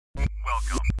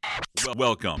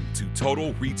Welcome to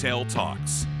Total Retail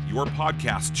Talks, your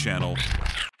podcast channel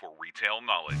for retail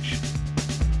knowledge.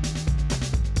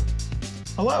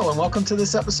 Hello, and welcome to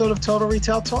this episode of Total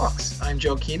Retail Talks. I'm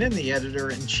Joe Keenan, the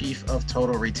editor-in-chief of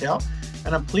Total Retail,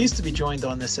 and I'm pleased to be joined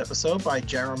on this episode by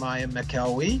Jeremiah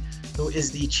McElwee, who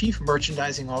is the Chief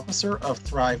Merchandising Officer of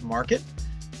Thrive Market.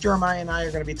 Jeremiah and I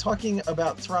are going to be talking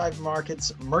about Thrive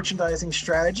Market's merchandising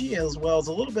strategy, as well as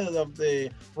a little bit of the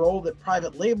role that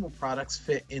private label products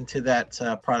fit into that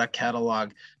product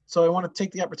catalog. So I want to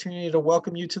take the opportunity to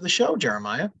welcome you to the show,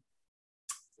 Jeremiah.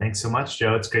 Thanks so much,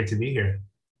 Joe. It's great to be here.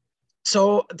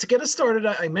 So to get us started,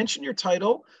 I mentioned your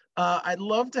title. I'd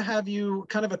love to have you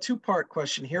kind of a two-part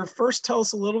question here. First, tell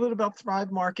us a little bit about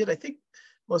Thrive Market. I think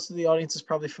most of the audience is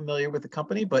probably familiar with the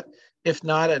company, but if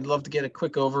not, I'd love to get a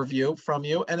quick overview from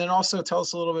you. And then also tell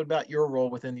us a little bit about your role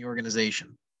within the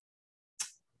organization.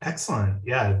 Excellent.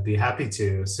 Yeah, I'd be happy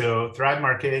to. So Thrive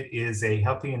Market is a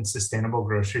healthy and sustainable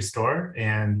grocery store,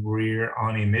 and we're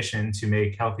on a mission to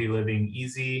make healthy living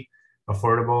easy,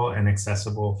 affordable, and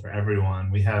accessible for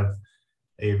everyone. We have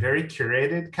a very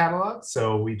curated catalog,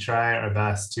 so we try our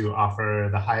best to offer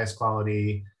the highest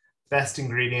quality, best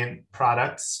ingredient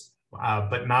products,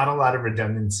 but not a lot of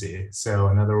redundancy. So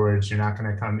in other words, you're not going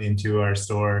to come into our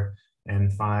store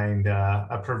and find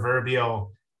a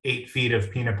proverbial 8 feet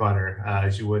of peanut butter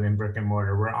as you would in brick and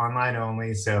mortar. We're online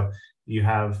only, so you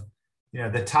have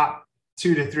the top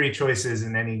 2 to 3 choices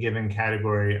in any given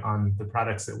category on the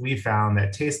products that we found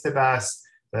that taste the best,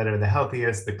 that are the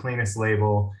healthiest, the cleanest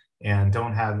label, and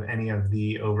don't have any of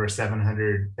the over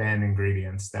 700 banned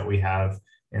ingredients that we have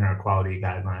in our quality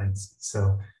guidelines.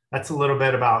 So that's a little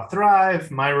bit about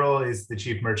Thrive. My role is the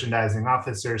Chief Merchandising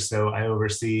Officer, so I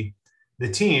oversee the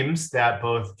teams that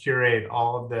both curate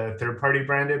all of the third-party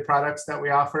branded products that we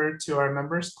offer to our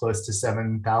members, close to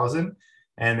 7,000.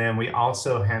 And then we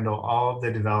also handle all of the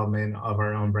development of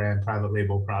our own brand private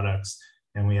label products,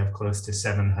 and we have close to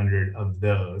 700 of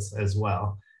those as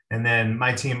well. And then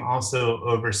my team also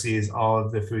oversees all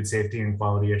of the food safety and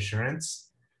quality assurance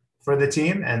for the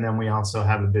team. And then we also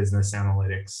have a business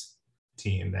analytics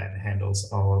team that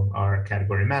handles all of our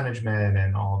category management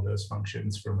and all of those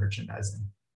functions for merchandising.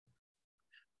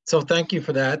 So thank you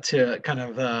for that, to kind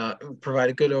of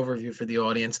provide a good overview for the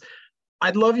audience.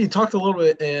 I'd love you talked a little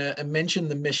bit and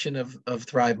mentioned the mission of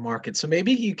Thrive Market. So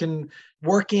maybe you can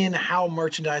work in how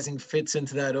merchandising fits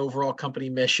into that overall company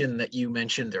mission that you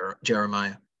mentioned there,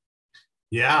 Jeremiah.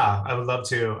 Yeah, I would love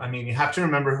to. I mean, you have to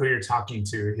remember who you're talking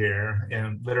to here,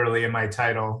 and literally in my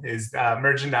title is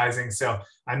merchandising. So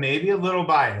I may be a little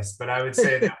biased, but I would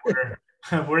say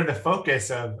that we're the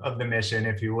focus of the mission,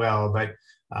 if you will. But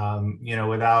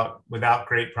without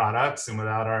great products and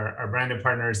without our branded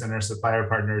partners and our supplier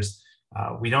partners,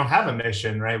 we don't have a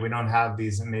mission, right? We don't have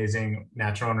these amazing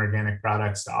natural and organic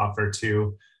products to offer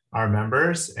to our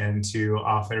members and to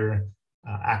offer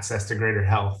access to greater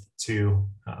health to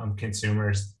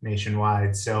consumers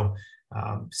nationwide. So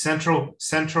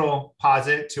central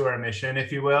posit to our mission,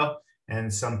 if you will,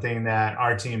 and something that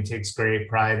our team takes great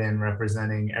pride in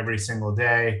representing every single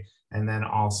day. And then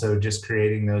also just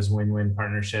creating those win-win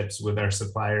partnerships with our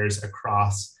suppliers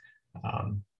across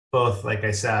both, like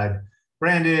I said,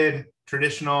 branded,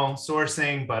 traditional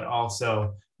sourcing, but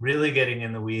also really getting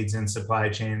in the weeds in supply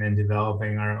chain and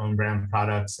developing our own brand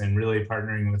products and really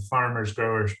partnering with farmers,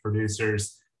 growers,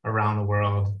 producers around the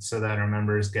world so that our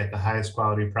members get the highest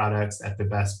quality products at the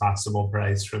best possible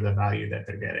price for the value that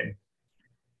they're getting.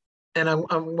 And I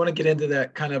want to get into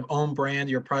that kind of own brand,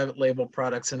 your private label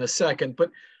products in a second. But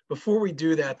before we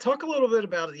do that, talk a little bit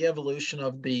about the evolution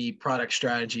of the product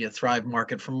strategy at Thrive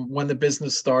Market from when the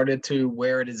business started to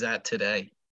where it is at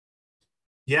today.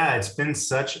 Yeah, it's been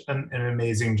such an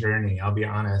amazing journey. I'll be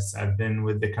honest. I've been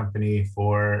with the company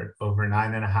for over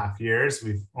 9.5 years.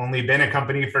 We've only been a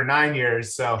company for 9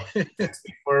 years. So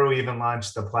before we even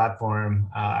launched the platform,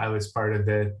 I was part of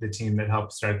the team that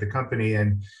helped start the company.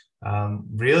 And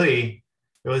really,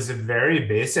 it was a very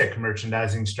basic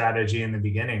merchandising strategy in the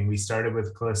beginning. We started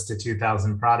with close to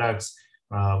 2,000 products.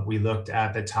 We looked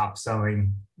at the top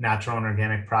selling natural and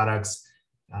organic products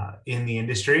in the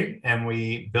industry, and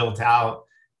we built out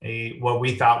what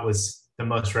we thought was the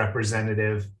most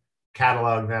representative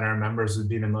catalog that our members would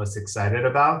be the most excited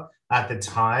about. At the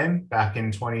time, back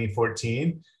in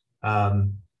 2014, the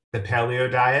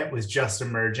paleo diet was just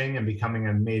emerging and becoming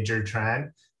a major trend.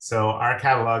 So our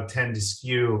catalog tended to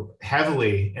skew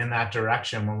heavily in that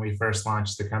direction when we first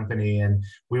launched the company. And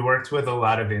we worked with a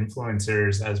lot of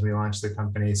influencers as we launched the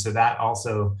company. So that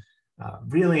also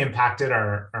really impacted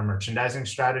our merchandising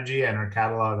strategy and our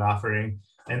catalog offering.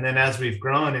 And then as we've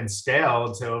grown and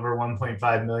scaled to over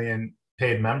 1.5 million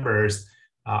paid members,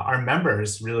 our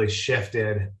members really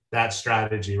shifted that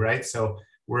strategy, right? So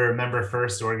we're a member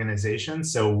first organization.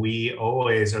 So we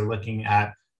always are looking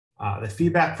at the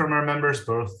feedback from our members,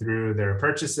 both through their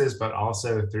purchases, but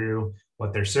also through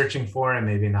what they're searching for and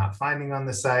maybe not finding on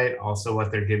the site, also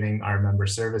what they're giving our member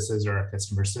services or our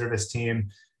customer service team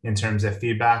in terms of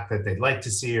feedback that they'd like to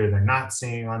see or they're not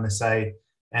seeing on the site.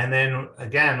 And then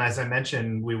again, as I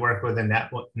mentioned, we work with a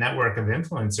network of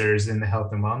influencers in the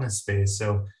health and wellness space.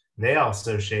 So they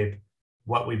also shape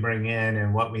what we bring in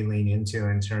and what we lean into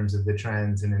in terms of the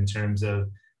trends and in terms of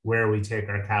where we take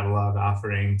our catalog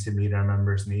offering to meet our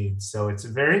members' needs. So it's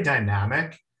a very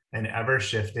dynamic and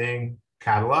ever-shifting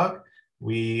catalog.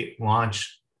 We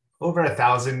launch over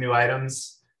 1,000 new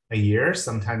items a year,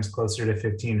 sometimes closer to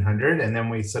 1,500. And then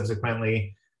we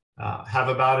subsequently have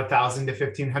about 1,000 to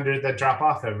 1,500 that drop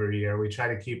off every year. We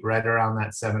try to keep right around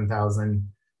that 7,000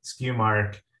 SKU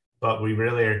mark, but we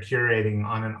really are curating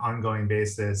on an ongoing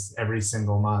basis every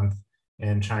single month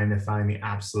and trying to find the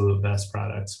absolute best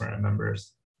products for our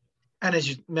members. And as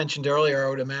you mentioned earlier, I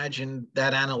would imagine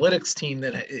that analytics team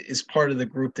that is part of the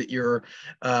group that you're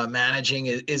managing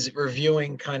is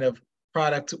reviewing kind of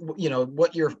product,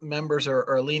 what your members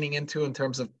are leaning into in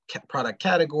terms of product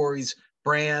categories,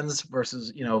 brands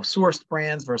versus, sourced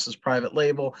brands versus private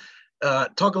label.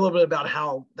 Talk a little bit about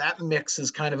how that mix is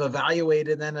kind of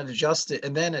evaluated and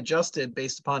then adjusted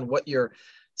based upon what you're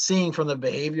seeing from the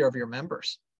behavior of your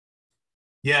members.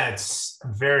 Yeah, it's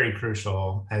very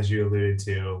crucial, as you alluded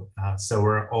to. So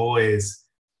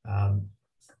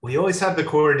we always have the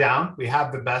core down. We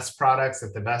have the best products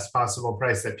at the best possible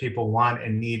price that people want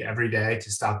and need every day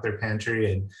to stock their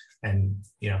pantry and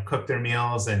cook their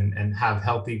meals and have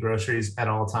healthy groceries at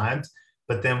all times.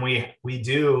 But then we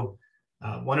do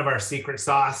one of our secret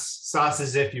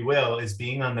sauces, if you will, is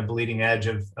being on the bleeding edge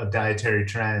of dietary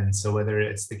trends. So whether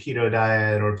it's the keto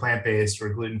diet or plant-based or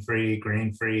gluten-free,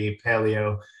 grain-free,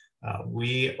 paleo,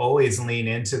 we always lean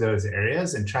into those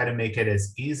areas and try to make it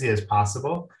as easy as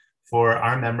possible for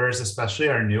our members, especially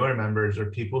our newer members or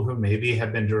people who maybe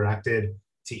have been directed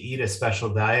to eat a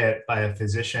special diet by a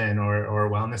physician or a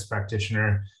wellness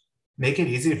practitioner. Make it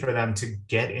easy for them to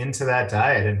get into that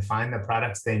diet and find the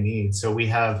products they need. So we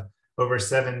have over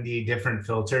 70 different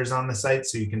filters on the site.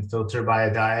 So you can filter by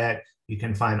a diet. You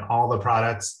can find all the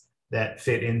products that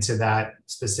fit into that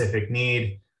specific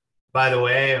need. By the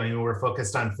way, we're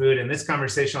focused on food in this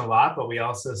conversation a lot, but we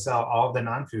also sell all the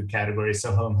non-food categories.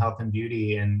 So home health and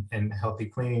beauty and healthy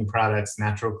cleaning products,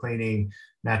 natural cleaning,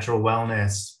 natural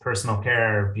wellness, personal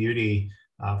care, beauty,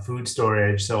 food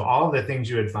storage. So all of the things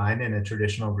you would find in a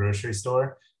traditional grocery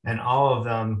store, and all of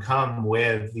them come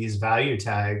with these value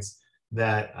tags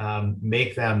that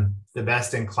make them the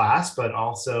best in class, but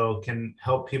also can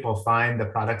help people find the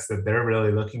products that they're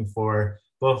really looking for,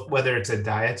 both whether it's a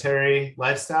dietary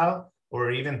lifestyle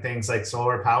or even things like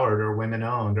solar powered or women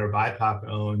owned or BIPOC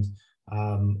owned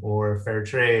or fair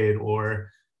trade or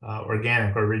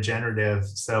organic or regenerative.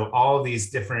 So all of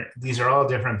these are all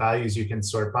different values you can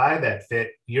sort by that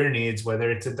fit your needs,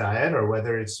 whether it's a diet or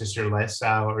whether it's just your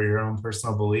lifestyle or your own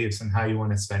personal beliefs and how you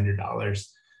want to spend your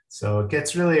dollars. So it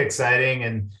gets really exciting.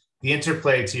 And the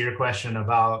interplay to your question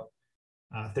about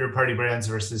third-party brands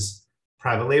versus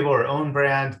private label or own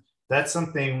brand, that's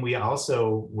something we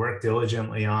also work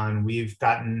diligently on. We've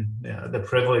gotten the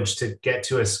privilege to get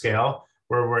to a scale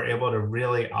where we're able to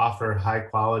really offer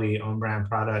high-quality own brand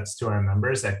products to our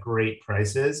members at great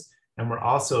prices. And we're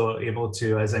also able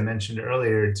to, as I mentioned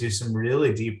earlier, do some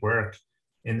really deep work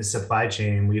in the supply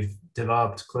chain. We've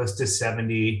developed close to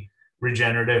 70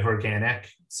 regenerative organic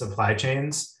supply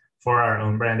chains for our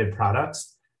own branded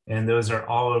products. And those are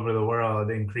all over the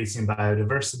world, increasing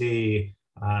biodiversity,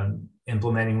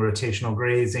 implementing rotational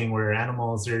grazing where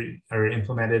animals are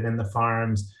implemented in the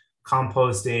farms,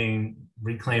 composting,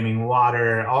 reclaiming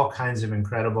water, all kinds of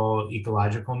incredible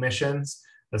ecological missions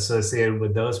associated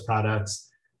with those products.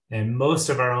 And most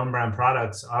of our own brand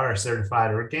products are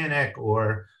certified organic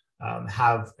or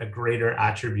have a greater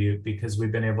attribute because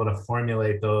we've been able to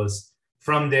formulate those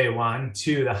from day one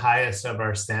to the highest of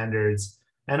our standards,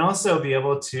 and also be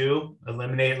able to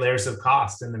eliminate layers of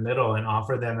cost in the middle and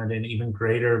offer them at an even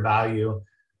greater value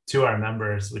to our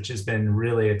members, which has been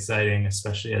really exciting,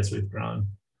 especially as we've grown.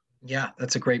 Yeah,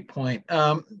 that's a great point.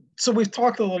 So we've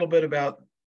talked a little bit about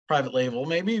private label.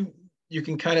 Maybe you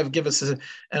can kind of give us an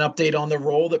update on the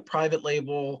role that private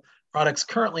label products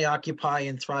currently occupy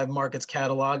in Thrive Market's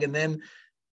catalog, and then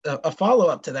a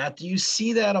follow-up to that. Do you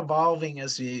see that evolving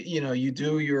as you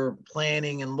do your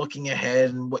planning and looking ahead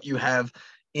and what you have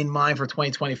in mind for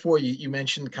 2024? You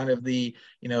mentioned kind of you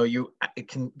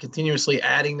can continuously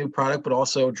adding new product, but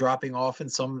also dropping off in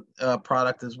some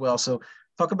product as well. So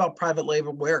Talk about private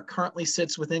label, where it currently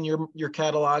sits within your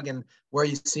catalog and where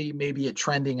you see maybe it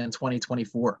trending in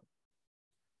 2024.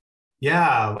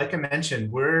 Yeah, like I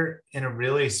mentioned, we're in a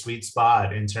really sweet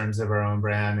spot in terms of our own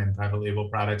brand and private label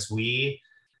products. We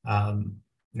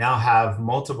now have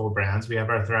multiple brands. We have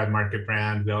our Thrive Market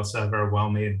brand. We also have our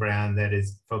Well-Made brand that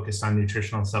is focused on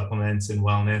nutritional supplements and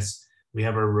wellness. We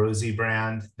have our Rosie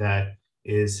brand that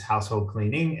is household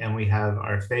cleaning, and we have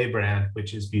our Faye brand,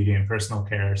 which is beauty and personal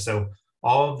care. So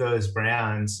all of those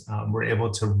brands, we're able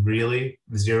to really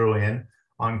zero in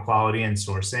on quality and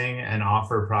sourcing and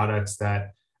offer products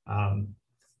that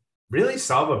really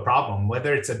solve a problem,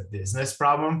 whether it's a business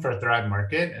problem for Thrive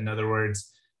Market. In other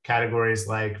words, categories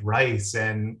like rice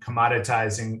and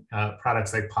commoditizing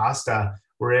products like pasta,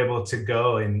 we're able to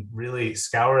go and really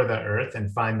scour the earth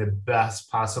and find the best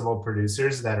possible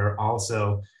producers that are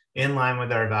also in line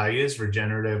with our values: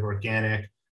 regenerative, organic,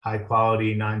 high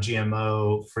quality,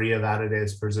 non-GMO, free of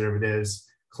additives, preservatives,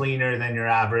 cleaner than your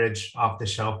average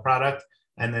off-the-shelf product,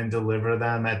 and then deliver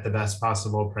them at the best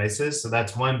possible prices. So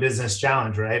that's one business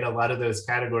challenge, right? A lot of those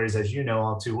categories, as you know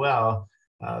all too well,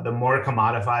 the more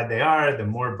commodified they are, the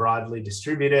more broadly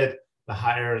distributed, the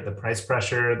higher the price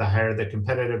pressure, the higher the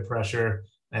competitive pressure,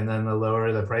 and then the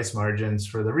lower the price margins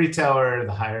for the retailer,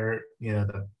 the higher,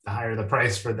 the higher the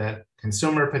price for that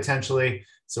consumer potentially.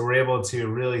 So we're able to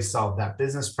really solve that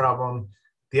business problem.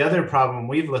 The other problem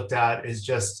we've looked at is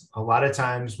just a lot of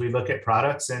times we look at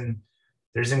products and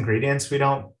there's ingredients we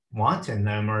don't want in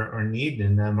them or need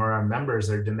in them, or our members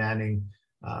are demanding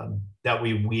that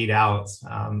we weed out.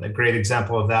 A great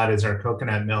example of that is our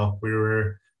coconut milk. We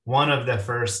were one of the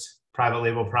first private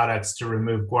label products to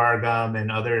remove guar gum and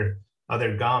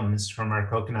other gums from our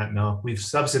coconut milk. We've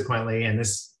subsequently, and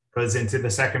this goes into the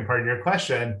second part of your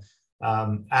question,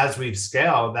 as we've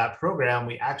scaled that program,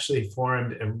 we actually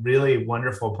formed a really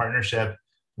wonderful partnership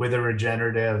with a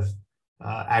regenerative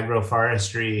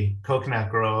agroforestry coconut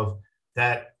grove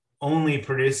that only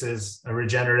produces a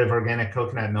regenerative organic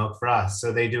coconut milk for us.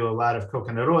 So they do a lot of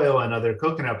coconut oil and other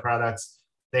coconut products.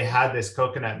 They had this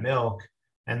coconut milk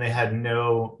and they had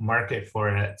no market for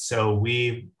it. So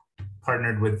we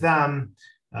partnered with them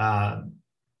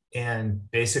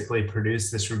and basically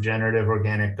produced this regenerative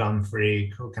organic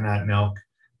gum-free coconut milk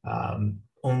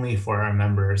only for our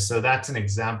members. So that's an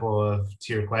example of,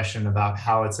 to your question about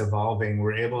how it's evolving,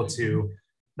 we're able to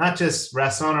not just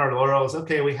rest on our laurels.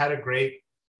 Okay, we had a great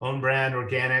own brand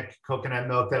organic coconut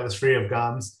milk that was free of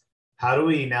gums. How do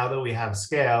we, now that we have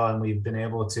scale and we've been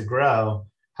able to grow,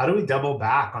 how do we double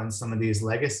back on some of these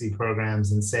legacy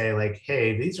programs and say like,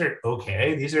 hey, these are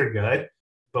okay, these are good,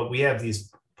 but we have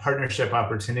these partnership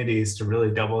opportunities to really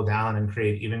double down and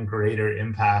create even greater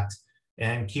impact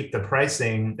and keep the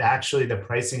pricing. Actually, the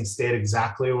pricing stayed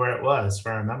exactly where it was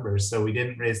for our members. So we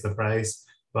didn't raise the price,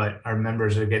 but our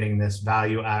members are getting this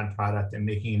value add product and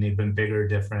making an even bigger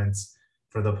difference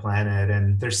for the planet.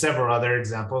 And there's several other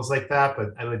examples like that, but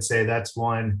I would say that's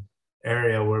one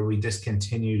area where we just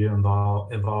continue to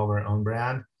evolve our own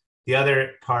brand. The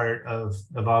other part of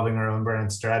evolving our own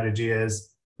brand strategy is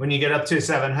when you get up to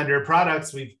 700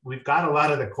 products, we've got a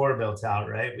lot of the core built out,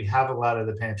 right? We have a lot of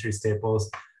the pantry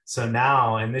staples. So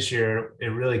now, and this year, it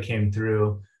really came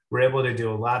through. We're able to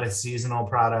do a lot of seasonal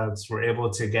products. We're able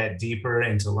to get deeper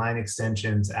into line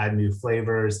extensions, add new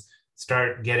flavors,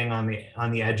 start getting on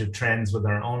the edge of trends with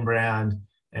our own brand,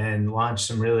 and launch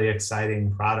some really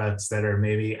exciting products that are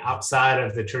maybe outside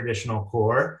of the traditional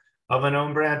core of an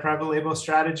own brand private label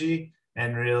strategy,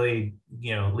 and really,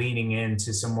 leaning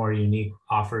into some more unique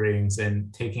offerings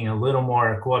and taking a little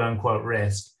more quote unquote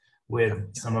risk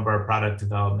with some of our product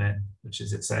development, which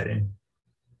is exciting.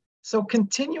 So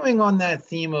continuing on that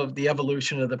theme of the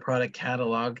evolution of the product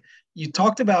catalog, you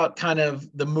talked about kind of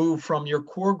the move from your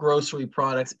core grocery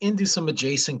products into some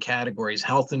adjacent categories,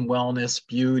 health and wellness,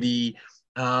 beauty.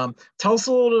 Tell us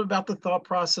a little bit about the thought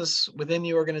process within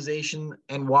the organization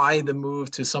and why the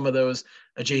move to some of those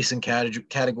adjacent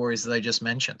categories that I just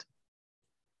mentioned.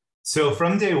 So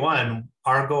from day one,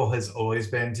 our goal has always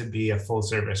been to be a full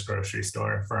service grocery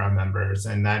store for our members.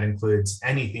 And that includes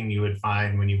anything you would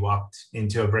find when you walked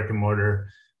into a brick and mortar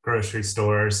grocery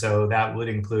store. So that would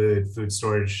include food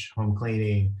storage, home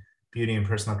cleaning, beauty and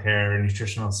personal care,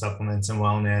 nutritional supplements and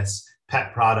wellness,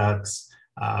 pet products,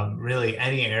 really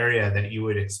any area that you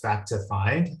would expect to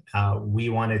find. We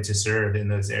wanted to serve in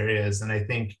those areas. And I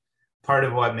think part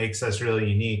of what makes us really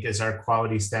unique is our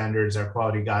quality standards, our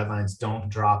quality guidelines don't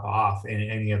drop off in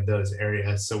any of those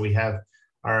areas. So we have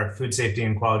our food safety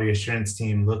and quality assurance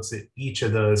team looks at each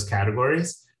of those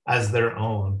categories as their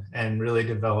own and really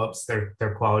develops their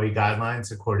quality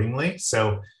guidelines accordingly.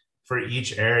 So for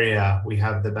each area, we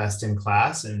have the best in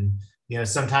class. And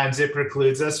sometimes it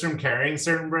precludes us from carrying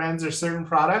certain brands or certain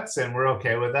products, and we're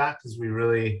okay with that because we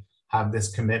really have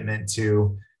this commitment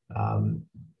to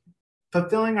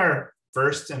fulfilling our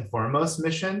first and foremost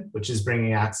mission, which is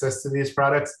bringing access to these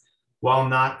products while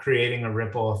not creating a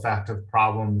ripple effect of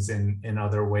problems in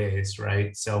other ways,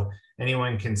 right? So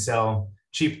anyone can sell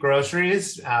cheap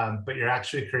groceries, but you're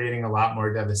actually creating a lot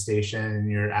more devastation, and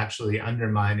you're actually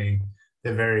undermining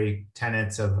the very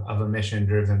tenets of a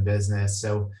mission-driven business.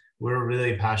 So we're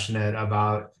really passionate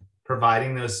about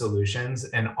providing those solutions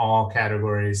in all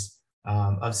categories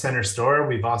of center store.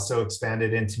 We've also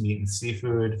expanded into meat and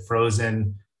seafood,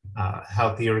 frozen,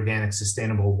 healthy, organic,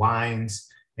 sustainable wines,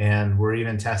 and we're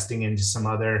even testing into some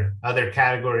other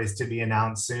categories to be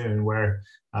announced soon, where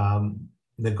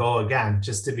the goal, again,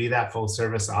 just to be that full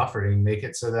service offering, make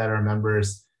it so that our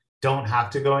members don't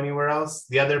have to go anywhere else.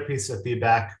 The other piece of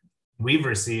feedback we've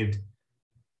received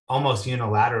almost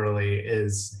unilaterally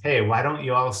is, hey, why don't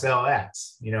you all sell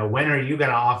X? When are you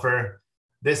going to offer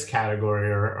this category,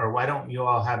 or why don't you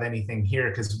all have anything here?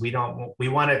 Because we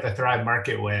want it the Thrive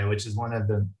Market way, which is one of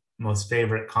the most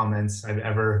favorite comments I've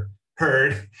ever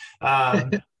heard,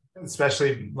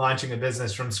 especially launching a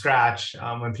business from scratch.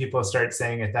 When people start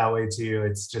saying it that way to you,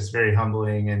 it's just very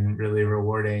humbling and really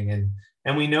rewarding.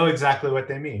 And we know exactly what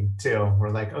they mean too. We're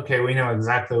like, okay, we know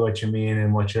exactly what you mean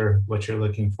and what you're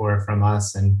looking for from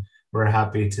us, and we're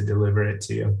happy to deliver it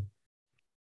to you.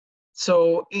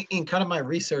 So in kind of my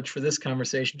research for this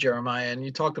conversation, Jeremiah, and you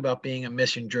talked about being a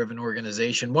mission-driven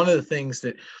organization, one of the things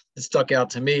that stuck out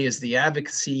to me is the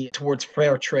advocacy towards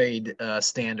fair trade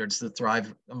standards that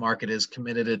Thrive Market has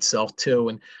committed itself to.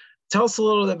 And tell us a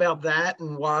little bit about that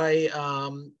and why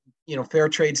fair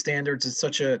trade standards is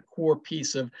such a core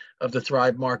piece of the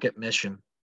Thrive Market mission.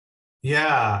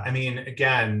 Yeah, I mean,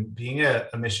 again, being a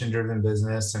mission-driven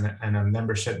business and a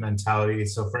membership mentality.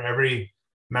 So for every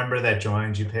member that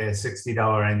joins, you pay a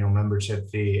 $60 annual membership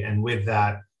fee. And with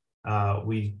that,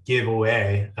 we give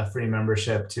away a free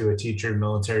membership to a teacher,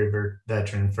 military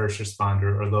veteran, first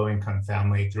responder, or low-income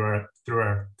family through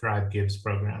our Thrive Gives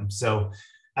program. So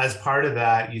as part of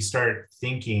that, you start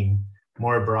thinking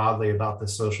more broadly about the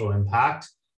social impact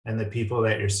and the people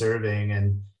that you're serving.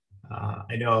 And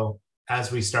I know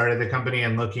as we started the company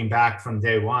and looking back from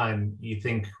day one, you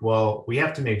think, well, we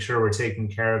have to make sure we're taking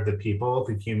care of the people,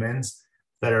 the humans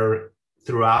that are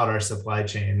throughout our supply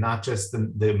chain, not just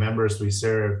the members we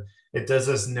serve. It does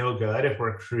us no good if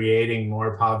we're creating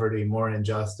more poverty, more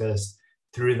injustice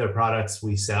through the products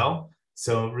we sell.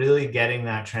 So really getting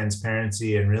that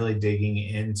transparency and really digging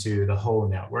into the whole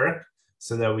network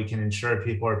so that we can ensure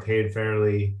people are paid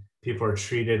fairly, people are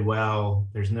treated well,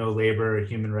 there's no labor or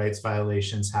human rights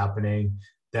violations happening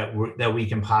that we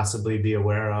can possibly be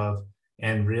aware of,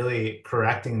 and really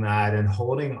correcting that and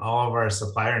holding all of our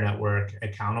supplier network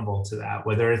accountable to that,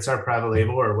 whether it's our private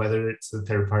label or whether it's the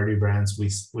third-party brands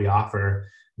we offer,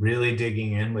 really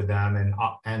digging in with them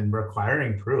and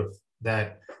requiring proof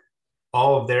that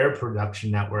all of their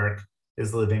production network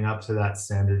is living up to that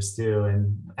standards too.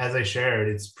 And as I shared,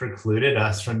 it's precluded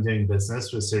us from doing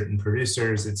business with certain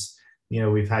producers.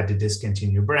 We've had to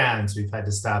discontinue brands. We've had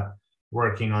to stop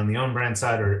working on the own brand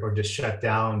side or just shut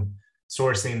down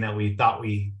sourcing that we thought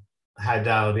we had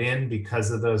dialed in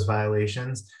because of those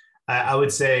violations. I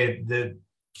would say the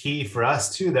key for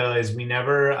us too, though, is we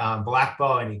never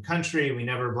blackball any country. We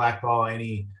never blackball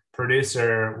any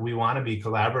producer. We want to be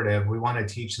collaborative. We want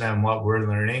to teach them what we're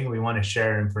learning. We want to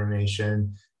share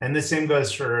information. And the same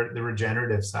goes for the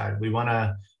regenerative side. We want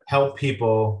to help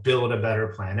people build a better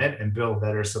planet and build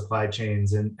better supply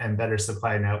chains and better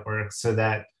supply networks so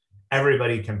that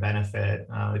everybody can benefit.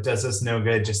 It does us no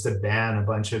good just to ban a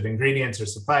bunch of ingredients or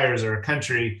suppliers or a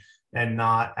country and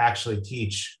not actually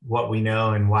teach what we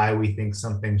know and why we think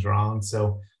something's wrong.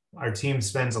 So our team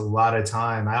spends a lot of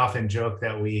time. I often joke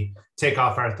that we take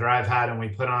off our Thrive hat and we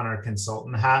put on our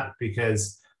consultant hat,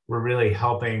 because we're really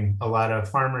helping a lot of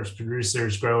farmers,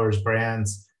 producers, growers,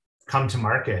 brands come to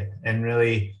market and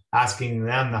really asking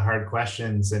them the hard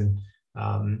questions. And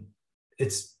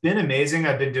it's been amazing.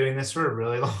 I've been doing this for a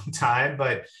really long time,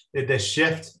 but the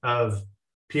shift of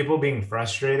people being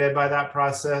frustrated by that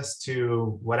process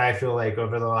to what I feel like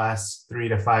over the last 3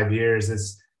 to 5 years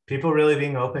is people really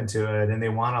being open to it, and they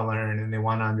want to learn and they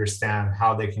want to understand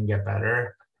how they can get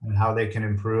better and how they can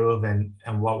improve and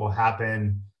what will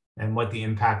happen and what the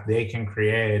impact they can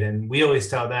create. And we always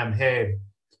tell them, hey,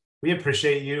 we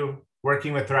appreciate you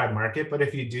working with Thrive Market, but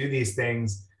if you do these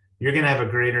things, you're going to have a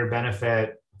greater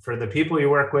benefit for the people you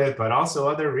work with, but also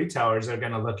other retailers are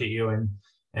going to look at you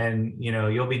and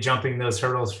you'll be jumping those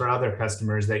hurdles for other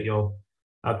customers that you'll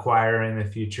acquire in the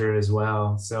future as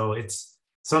well. So it's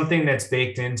something that's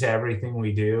baked into everything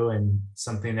we do, and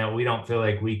something that we don't feel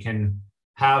like we can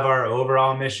have our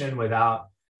overall mission without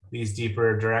these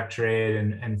deeper direct trade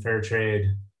and fair trade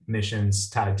missions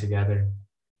tied together.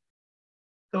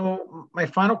 So my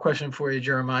final question for you,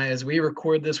 Jeremiah, is we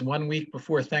record this 1 week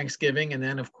before Thanksgiving. And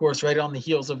then, of course, right on the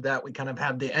heels of that, we kind of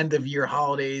have the end of year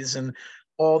holidays and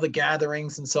all the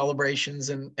gatherings and celebrations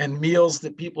and meals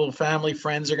that people, family,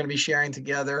 friends are going to be sharing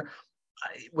together.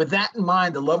 With that in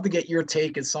mind, I'd love to get your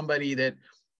take as somebody that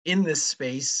in this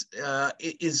space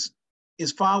is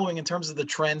following in terms of the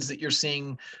trends that you're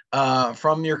seeing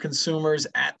from your consumers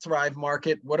at Thrive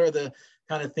Market. What are the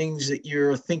kind of things that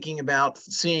you're thinking about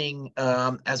seeing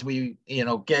as we,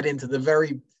 get into the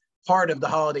very part of the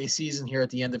holiday season here at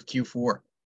the end of Q4?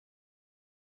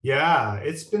 Yeah,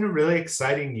 it's been a really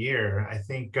exciting year. I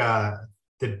think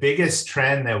the biggest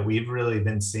trend that we've really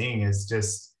been seeing is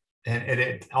just, and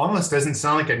it almost doesn't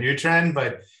sound like a new trend,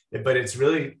 but it's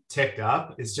really ticked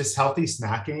up, is just healthy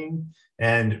snacking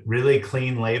and really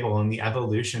clean label and the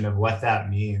evolution of what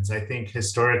that means. I think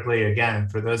historically, again,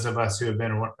 for those of us who have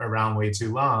been around way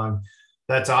too long,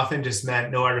 that's often just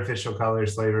meant no artificial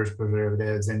colors, flavors,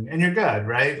 preservatives, and you're good,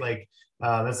 right? Like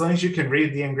as long as you can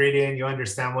read the ingredient, you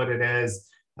understand what it is,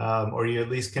 or you at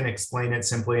least can explain it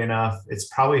simply enough, it's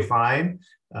probably fine.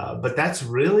 But that's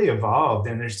really evolved.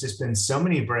 And there's just been so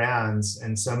many brands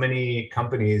and so many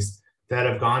companies that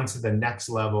have gone to the next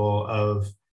level of,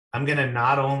 I'm going to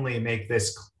not only make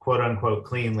this quote unquote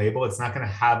clean label, it's not going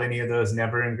to have any of those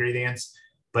never ingredients,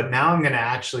 but now I'm going to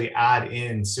actually add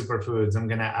in superfoods. I'm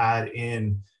going to add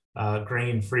in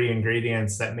grain-free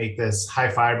ingredients that make this high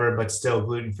fiber, but still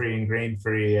gluten-free and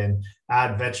grain-free, and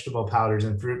add vegetable powders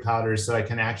and fruit powders. So I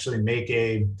can actually make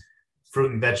a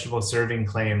fruit and vegetable serving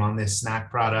claim on this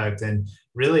snack product, and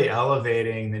really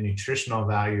elevating the nutritional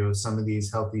value of some of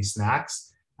these healthy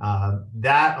snacks.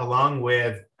 That, along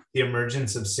with the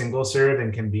emergence of single serve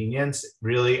and convenience,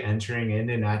 really entering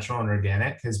into natural and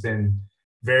organic, has been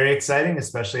very exciting,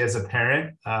 especially as a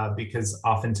parent, because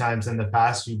oftentimes in the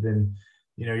past you've been,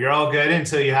 you're all good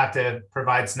until you have to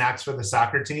provide snacks for the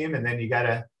soccer team, and then you got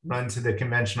to run to the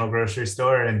conventional grocery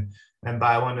store and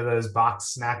buy one of those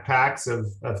box snack packs of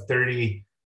 30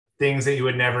 things that you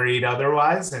would never eat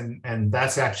otherwise. And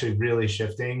that's actually really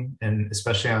shifting. And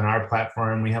especially on our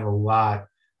platform, we have a lot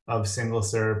of single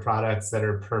serve products that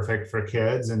are perfect for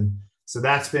kids. And so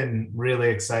that's been really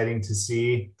exciting to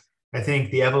see. I think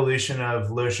the evolution of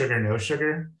low sugar, no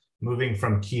sugar, moving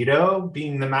from keto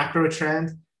being the macro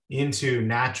trend into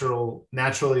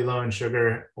naturally low in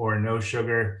sugar or no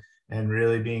sugar, and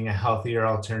really being a healthier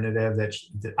alternative that's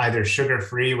either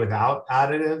sugar-free without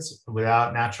additives,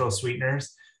 without natural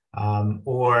sweeteners,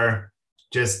 or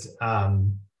just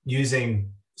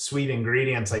using sweet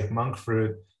ingredients like monk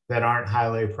fruit that aren't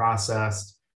highly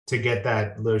processed to get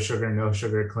that low sugar, no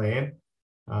sugar claim.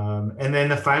 And then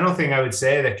the final thing I would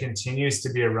say that continues to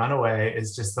be a runaway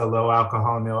is just the low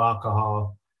alcohol, no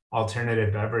alcohol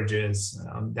alternative beverages.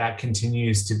 That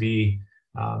continues to be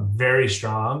very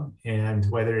strong. And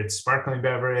whether it's sparkling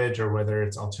beverage or whether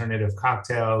it's alternative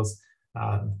cocktails,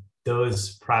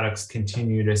 those products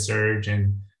continue to surge.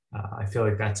 And I feel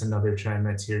like that's another trend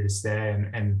that's here to stay.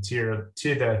 And to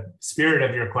the spirit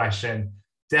of your question,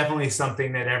 definitely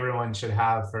something that everyone should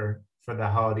have for the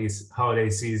holiday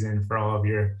season for all of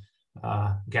your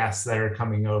guests that are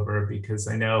coming over, because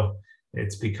I know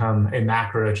it's become a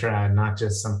macro trend, not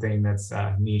just something that's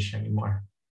niche anymore.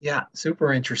 Yeah,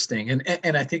 super interesting.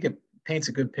 And I think it paints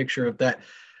a good picture of that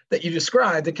you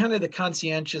described, the kind of the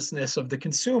conscientiousness of the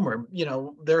consumer.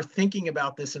 They're thinking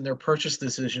about this in their purchase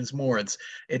decisions more.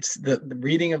 It's the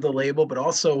reading of the label, but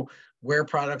also where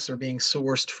products are being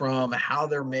sourced from, how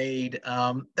they're made.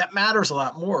 That matters a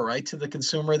lot more, right, to the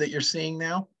consumer that you're seeing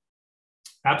now?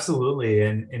 Absolutely.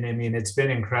 And I mean, it's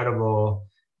been incredible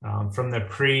from the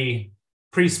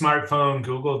pre-smartphone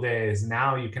Google days.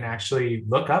 Now you can actually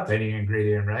look up any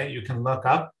ingredient, right? You can look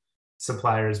up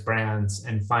suppliers, brands,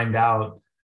 and find out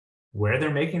where they're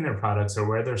making their products or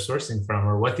where they're sourcing from,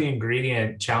 or what the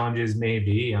ingredient challenges may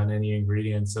be on any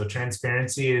ingredient. So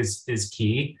transparency is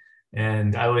key.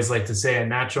 And I always like to say in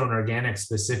natural and organic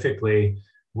specifically,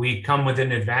 we come with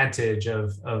an advantage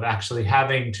of actually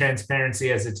having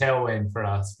transparency as a tailwind for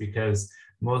us, because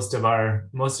most of our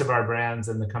brands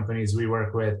and the companies we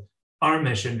work with are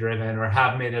mission driven or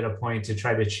have made it a point to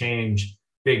try to change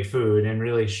big food and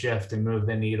really shift and move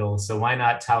the needle. So why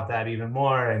not tout that even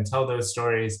more and tell those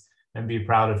stories and be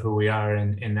proud of who we are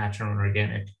in natural and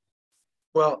organic.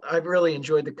 Well, I've really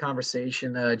enjoyed the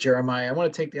conversation, Jeremiah. I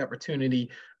want to take the opportunity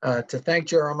to thank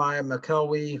Jeremiah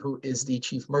McElwee, who is the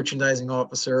Chief Merchandising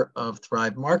Officer of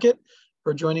Thrive Market.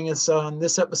 for joining us on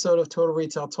this episode of Total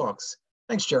Retail Talks.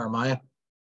 Thanks, Jeremiah.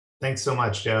 Thanks so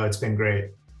much, Joe. It's been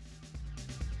great.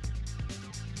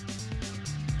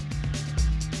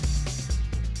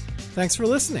 Thanks for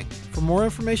listening. For more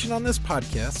information on this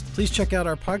podcast, please check out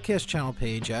our podcast channel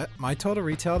page at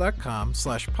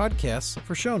mytotalretail.com/podcasts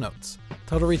for show notes.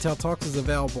 Total Retail Talks is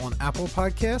available on Apple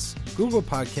Podcasts, Google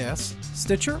Podcasts,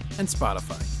 Stitcher, and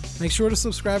Spotify. Make sure to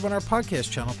subscribe on our podcast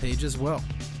channel page as well.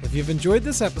 If you've enjoyed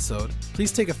this episode,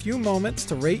 please take a few moments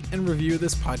to rate and review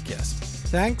this podcast.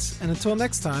 Thanks, and until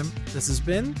next time, this has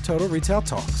been Total Retail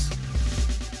Talks.